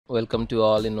Welcome to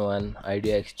all-in-one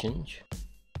idea exchange.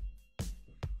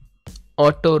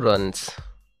 Autoruns.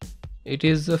 It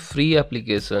is a free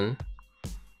application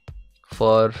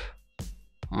for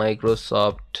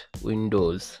Microsoft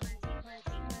Windows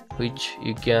which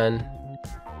you can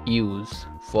use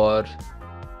for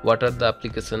what are the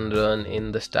application run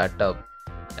in the startup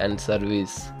and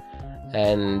service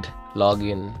and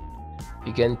login.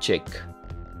 You can check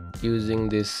using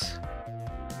this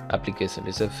application.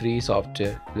 It's a free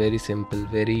software, very simple,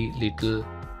 very little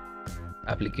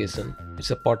application.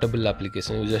 It's a portable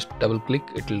application. You just double click,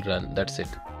 it will run. That's it.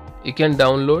 You can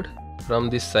download from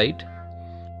this site.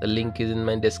 The link is in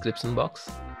my description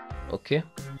box. Okay,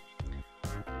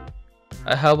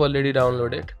 I have already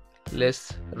downloaded.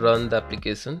 Let's run the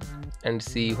application and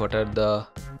see what are the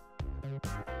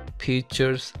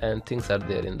features and things are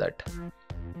there in that.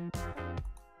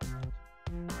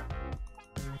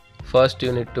 First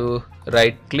you need to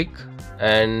right click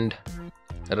and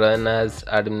run as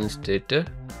administrator.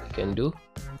 You can do.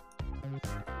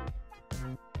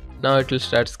 Now it will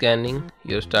start scanning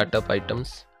your startup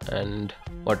items and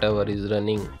whatever is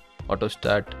running auto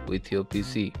start with your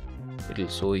PC, it will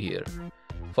show here.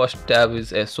 First tab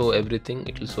is show everything.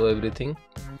 It will show everything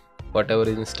whatever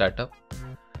is in startup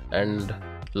and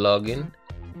login,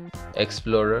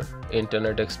 explorer,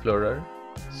 internet explorer,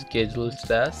 schedule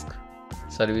task,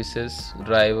 services,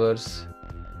 drivers,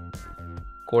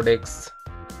 codecs,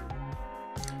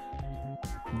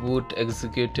 boot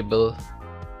executable,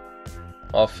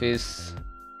 office,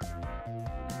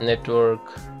 network,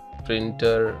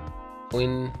 printer,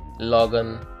 win,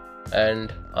 login,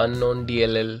 and unknown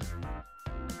DLL,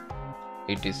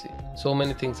 etc. So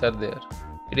many things are there.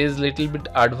 It is little bit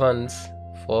advanced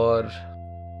for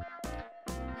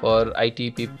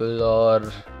IT people or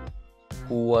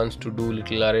who wants to do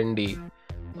little R&D.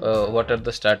 What are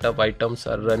the startup items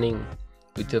are running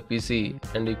with your PC,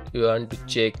 and if you want to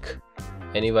check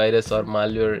any virus or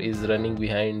malware is running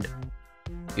behind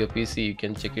your PC, you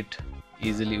can check it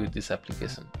easily with this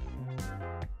application.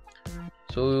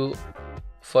 So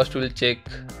first we'll check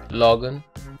login.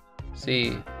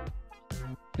 See,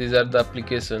 these are the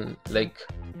application like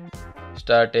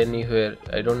start anywhere.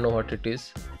 I don't know what it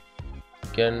is. You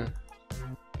can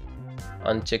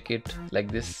uncheck it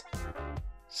like this.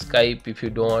 Skype, if you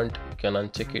don't want, you can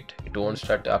uncheck it. It won't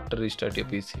start after restart your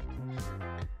PC.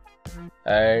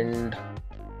 And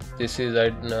this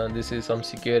is some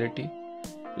security.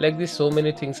 Like this, so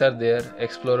many things are there.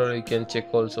 Explorer, you can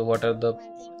check also what are the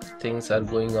things are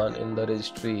going on in the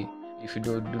registry. If you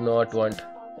do not want,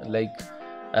 like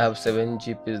I have 7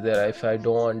 GBs there. If I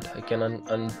don't want, I can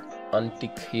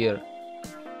untick here.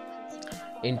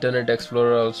 Internet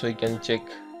Explorer also you can check,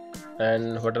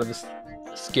 and what are the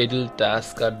scheduled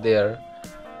tasks are there,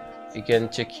 you can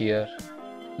check here.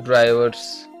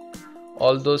 Drivers,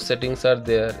 all those settings are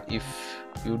there. If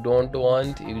you don't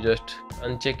want, you just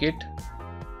uncheck it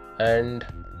and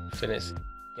finish.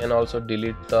 You can also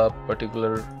delete the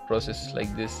particular process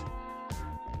like this.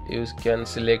 You can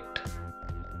select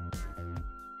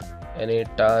any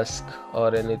task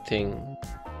or anything,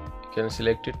 you can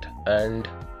select it, and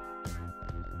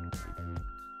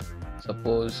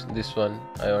suppose this one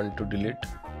I want to delete,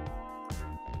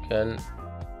 you can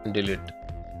delete.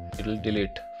 It will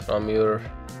delete from your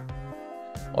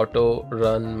auto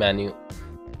run menu.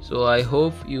 So I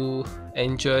hope you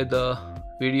enjoy the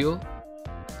video.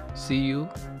 See you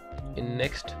in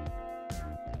next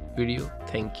video.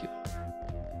 Thank you.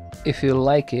 If you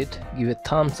like it, give a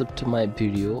thumbs up to my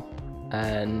video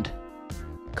and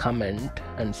comment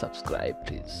and subscribe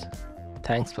please.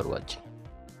 Thanks for watching.